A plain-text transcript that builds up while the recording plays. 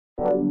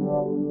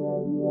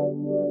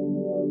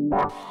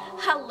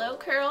Hello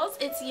curls,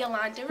 it's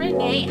Yolanda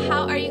Renee.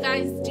 How are you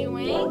guys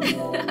doing?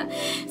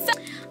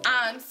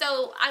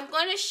 So I'm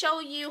going to show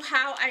you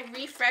how I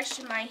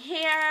refreshed my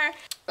hair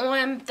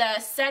on the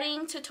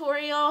setting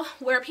tutorial,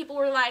 where people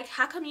were like,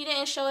 how come you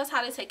didn't show us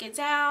how to take it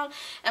down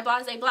and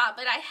blah blah blah.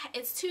 But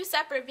it's two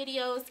separate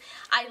videos.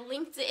 I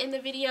linked it in the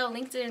video,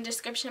 linked it in the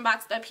description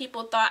box, but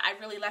people thought I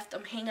really left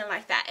them hanging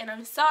like that, and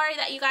I'm sorry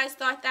that you guys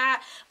thought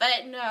that,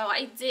 but no,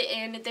 I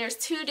didn't. There's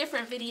two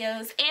different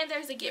videos, and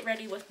there's a get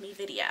ready with me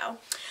video.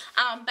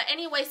 But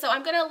anyway, so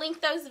I'm gonna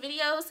link those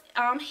videos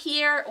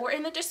here or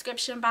in the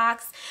description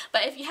box,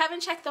 but if you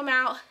haven't checked them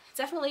out,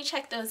 definitely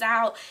check those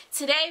out.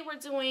 Today we're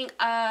doing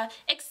a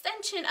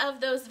extension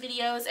of those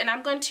videos, and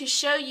I'm going to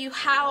show you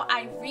how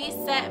I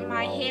reset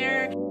my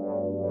hair.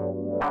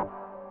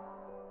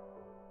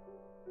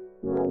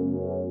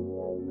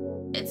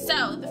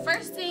 So the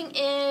first thing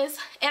is,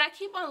 and I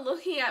keep on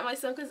looking at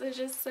myself because I'm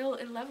just so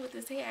in love with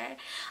this hair,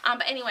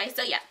 but anyway,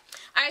 so yeah.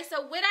 Alright,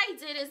 so what I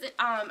did is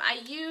I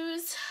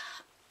used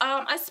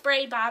a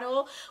spray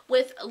bottle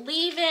with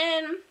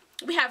leave-in.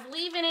 We have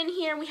leave-in in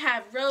here, we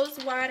have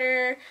rose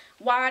water,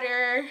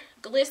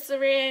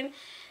 glycerin,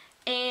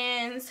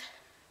 and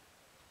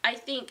I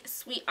think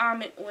sweet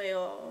almond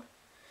oil.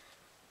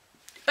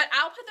 But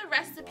I'll put the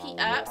recipe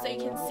up so you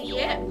can see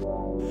it.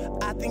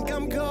 I think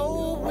I'm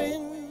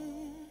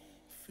going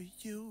for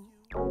you.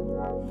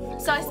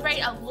 So I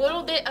sprayed a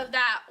little bit of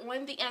that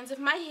on the ends of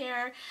my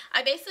hair.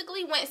 I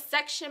basically went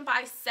section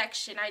by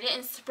section. I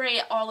didn't spray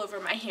it all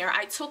over my hair.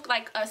 I took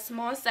like a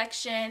small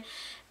section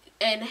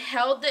and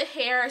held the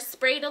hair,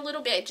 sprayed a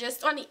little bit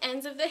just on the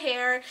ends of the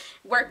hair,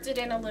 worked it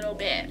in a little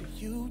bit.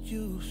 You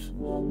use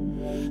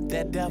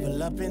that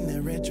devil up in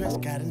the red dress,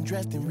 got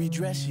undressed and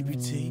redressed, she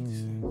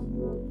betees.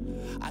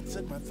 I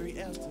took my 3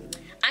 L's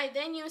today. I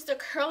then used the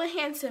Curl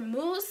Enhancing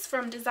Mousse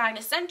from Design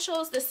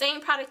Essentials, the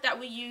same product that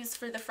we used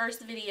for the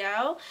first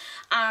video.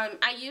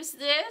 I used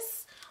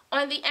this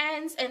on the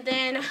ends, and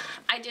then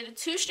I did a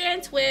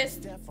 2-strand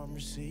twist.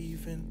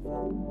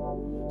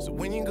 So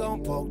when you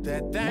gon' poke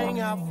that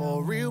thing out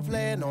for a real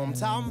play, no I'm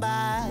talking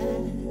about.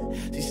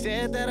 She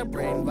said that her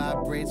brain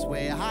vibrates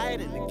way higher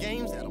than the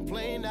games that I'm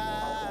playing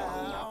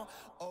now.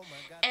 Oh my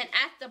God. And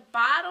at the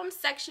bottom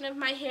section of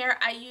my hair,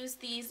 I used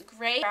these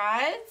gray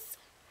rods.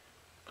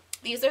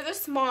 These are the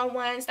small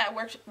ones that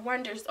work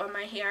wonders on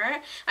my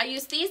hair. I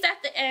used these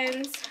at the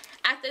ends.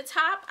 At the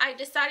top, I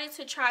decided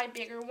to try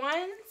bigger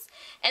ones.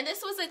 And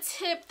this was a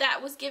tip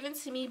that was given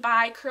to me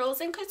by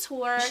Curls and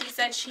Couture. She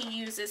said she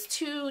uses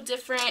 2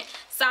 different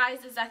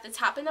sizes at the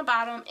top and the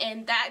bottom,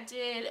 and that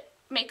did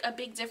make a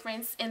big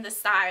difference in the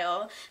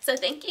style. So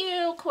thank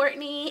you,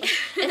 Courtney.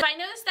 If I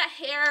noticed that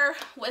hair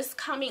was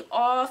coming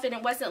off and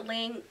it wasn't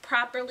laying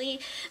properly,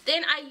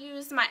 then I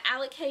used my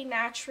Alikay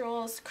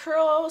Naturals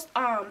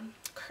Curling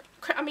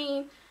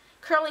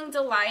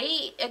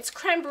Delight. It's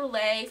Creme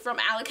Brulee from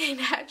Alikay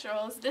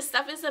Naturals. This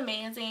stuff is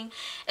amazing.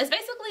 It's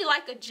basically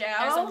like a gel.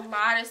 There's a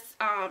lot of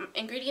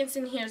ingredients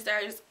in here.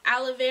 There's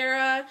aloe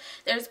vera,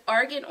 there's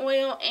argan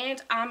oil,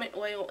 and almond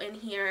oil in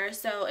here.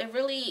 So it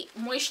really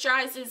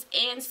moisturizes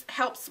and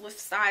helps with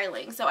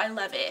styling. So I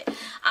love it.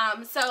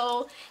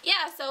 So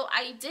yeah, so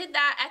I did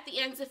that at the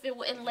ends if it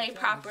wouldn't lay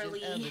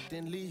properly.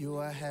 Evidently you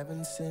are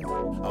having sin. I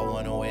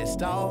want to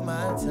waste all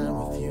my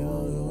time with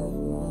you.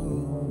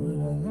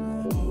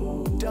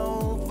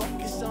 Don't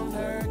focus on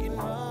her getting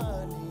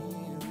money.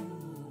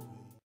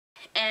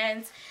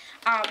 And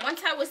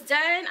once I was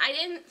done, I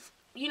didn't,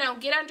 you know,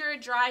 get under a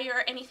dryer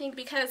or anything,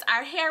 because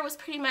our hair was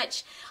pretty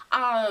much,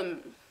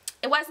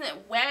 it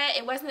wasn't wet,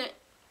 and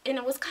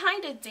it was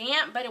kind of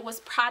damp, but it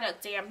was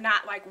product damp,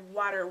 not like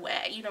water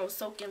wet, you know,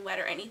 soaking wet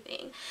or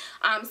anything.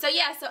 So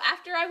yeah, so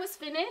after I was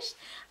finished,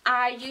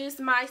 I used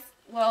my,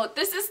 well,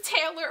 this is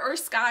Taylor or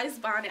Sky's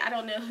bonnet. I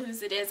don't know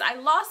whose it is. I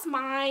lost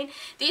mine.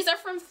 These are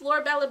from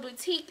Florella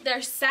Boutique.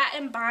 They're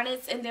satin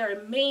bonnets, and they're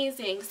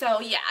amazing. So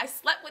yeah, I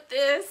slept with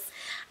this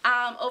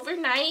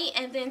overnight,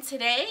 and then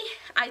today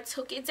I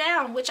took it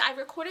down, which I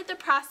recorded the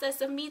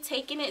process of me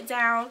taking it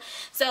down.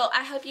 So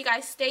I hope you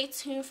guys stay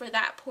tuned for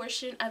that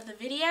portion of the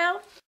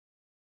video.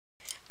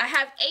 I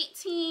have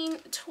 18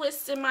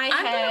 twists in my head.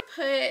 I'm going to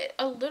put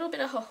a little bit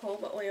of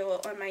jojoba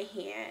oil on my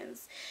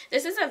hands.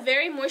 This is a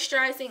very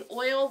moisturizing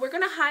oil. We're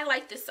going to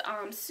highlight this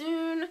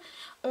soon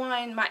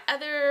on my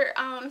other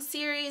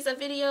series of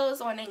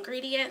videos on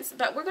ingredients.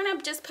 But we're going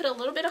to just put a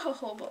little bit of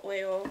jojoba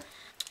oil.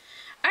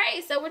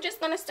 Alright, so we're just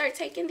going to start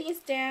taking these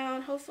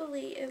down.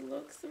 Hopefully it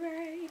looks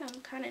right. I'm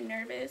kind of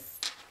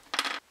nervous.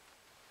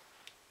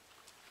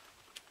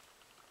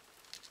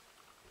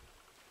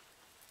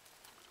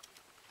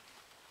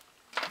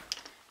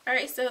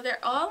 Alright, so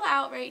they're all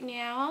out right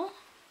now.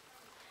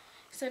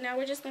 So now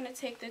we're just going to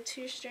take the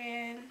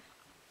 2-strand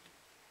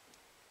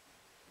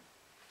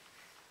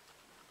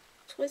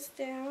twist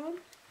down.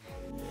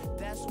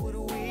 That's what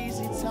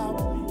Weezy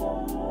taught me.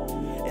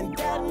 And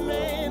that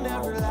man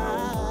never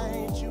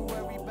lied. You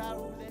worry about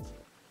who let you.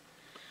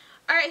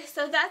 Alright,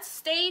 so that's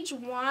stage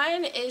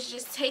 1, is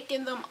just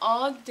taking them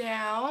all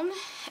down.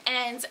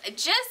 And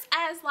just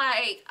as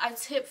like a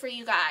tip for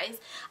you guys,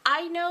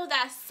 I know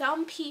that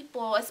some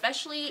people,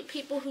 especially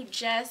people who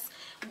just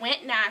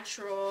went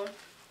natural,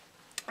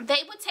 they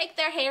would take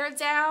their hair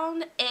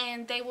down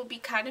and they would be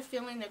kind of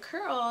feeling the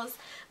curls,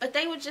 but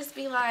they would just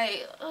be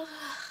like, ugh,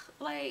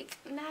 like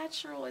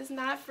natural is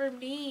not for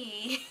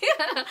me.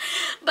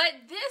 But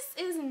this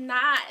is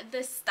not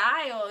the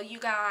style, you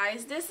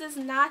guys. This is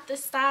not the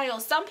style.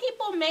 Some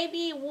people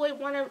maybe would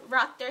want to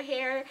rock their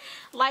hair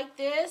like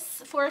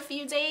this for a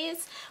few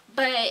days,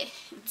 but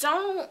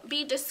don't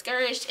be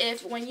discouraged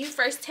if when you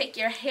first take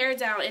your hair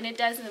down and it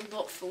doesn't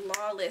look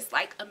flawless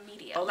like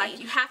immediately. Like,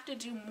 you have to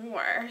do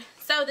more.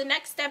 So the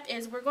next step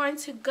is we're going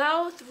to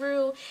go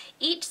through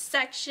each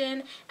section,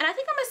 and I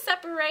think I'm going to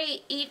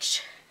separate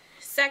each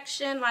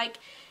section, like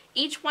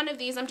each one of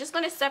these, I'm just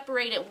going to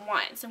separate it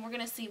once, and we're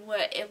going to see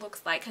what it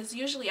looks like, because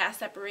usually I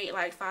separate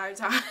like 5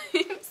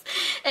 times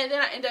and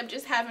then I end up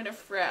just having a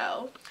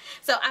fro.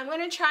 So I'm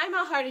going to try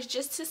my hardest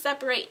just to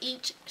separate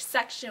each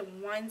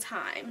section one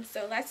time.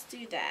 So let's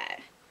do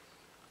that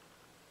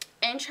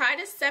and try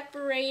to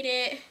separate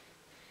it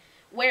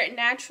where it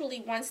naturally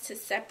wants to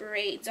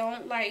separate.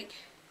 Don't like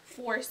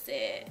force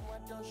it. Why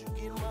don't you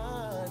get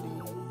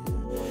money?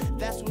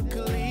 That's what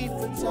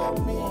Khalifa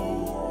taught me.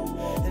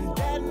 And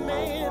that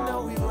man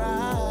know he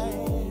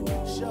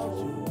right. Showed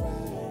you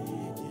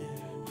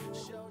right.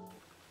 Showed.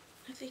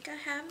 I think I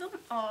have them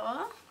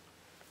all.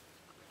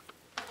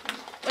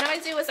 What I'm going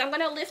to do is I'm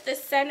going to lift the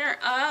center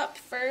up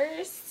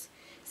first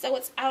so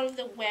it's out of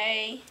the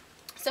way.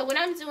 So what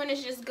I'm doing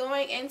is just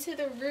going into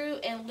the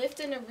root and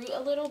lifting the root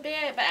a little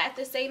bit, but at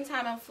the same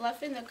time I'm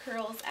fluffing the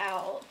curls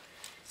out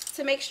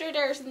to make sure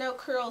there's no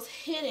curls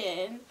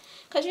hidden.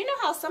 Because you know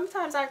how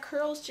sometimes our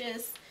curls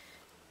just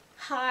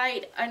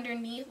hide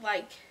underneath,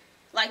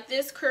 like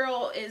this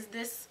curl is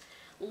this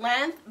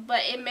length,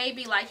 but it may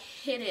be like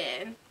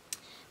hidden.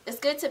 It's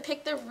good to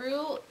pick the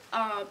root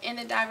in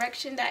the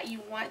direction that you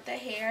want the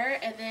hair,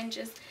 and then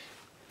just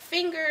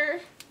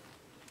finger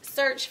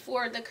search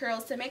for the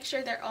curls to make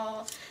sure they're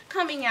all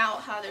coming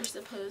out how they're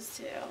supposed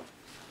to.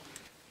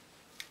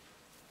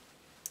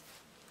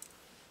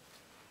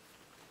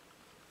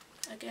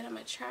 Again, I'm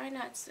going to try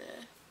not to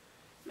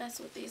mess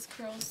with these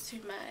curls too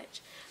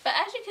much. But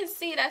as you can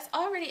see, that's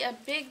already a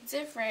big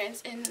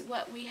difference in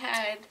what we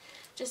had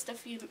just a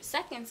few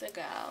seconds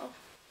ago.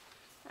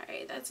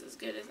 Alright, that's as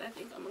good as I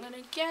think I'm going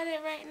to get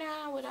it right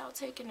now without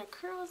taking the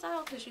curls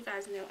out, because you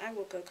guys know I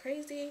will go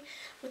crazy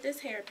with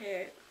this hair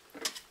pick.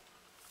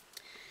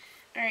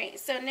 Alright,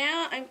 so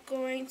now I'm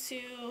going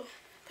to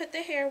put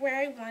the hair where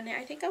I want it.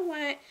 I think I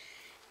want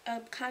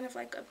a kind of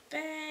like a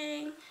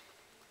bang.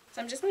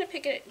 So I'm just going to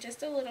pick it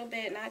just a little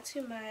bit, not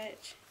too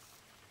much,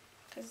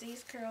 because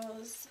these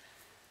curls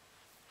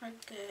are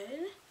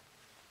good.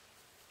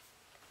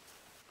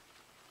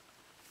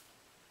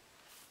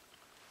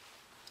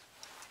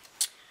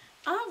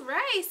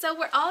 Alright, so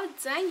we're all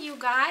done, you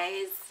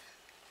guys.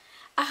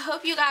 I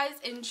hope you guys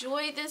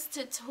enjoyed this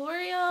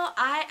tutorial.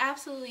 I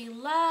absolutely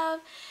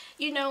love,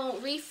 you know,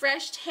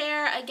 refreshed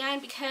hair, again,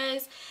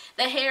 because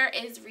the hair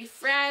is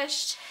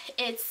refreshed,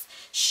 it's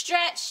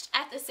stretched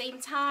at the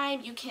same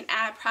time. You can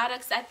add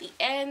products at the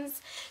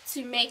ends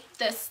to make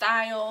the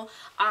style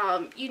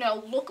you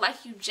know, look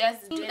like you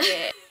just did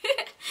it.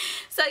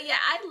 So yeah,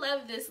 I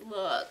love this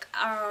look,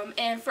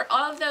 and for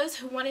all of those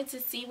who wanted to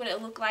see what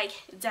it looked like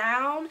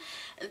down,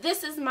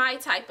 this is my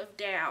type of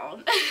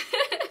down.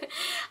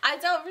 I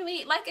don't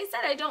really, like I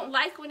said, I don't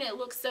like when it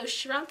looks so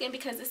shrunken,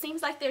 because it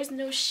seems like there's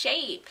no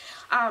shape.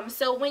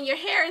 So when your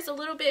hair is a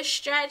little bit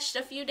stretched,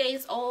 a few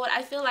days old,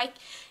 I feel like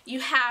you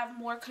have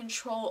more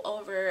control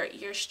over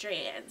your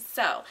strands.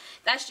 So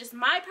that's just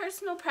my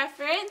personal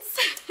preference.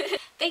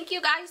 Thank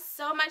you guys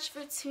so much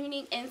for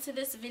tuning into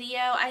this video.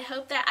 I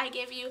hope that I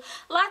gave you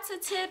lots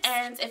of tips,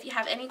 and if you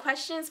have any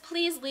questions,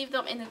 please leave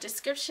them in the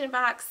description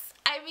box.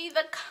 I mean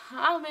the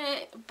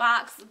comment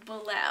box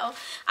below.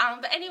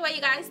 But anyway,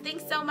 you guys,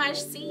 thanks so much.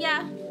 See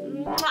ya.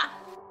 Mwah.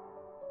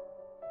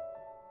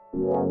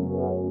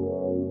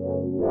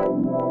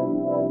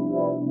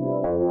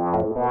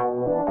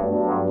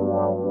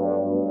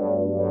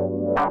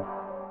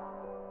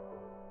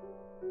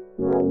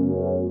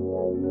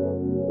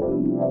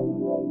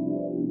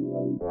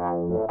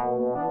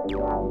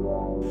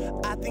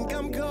 I think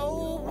I'm cold.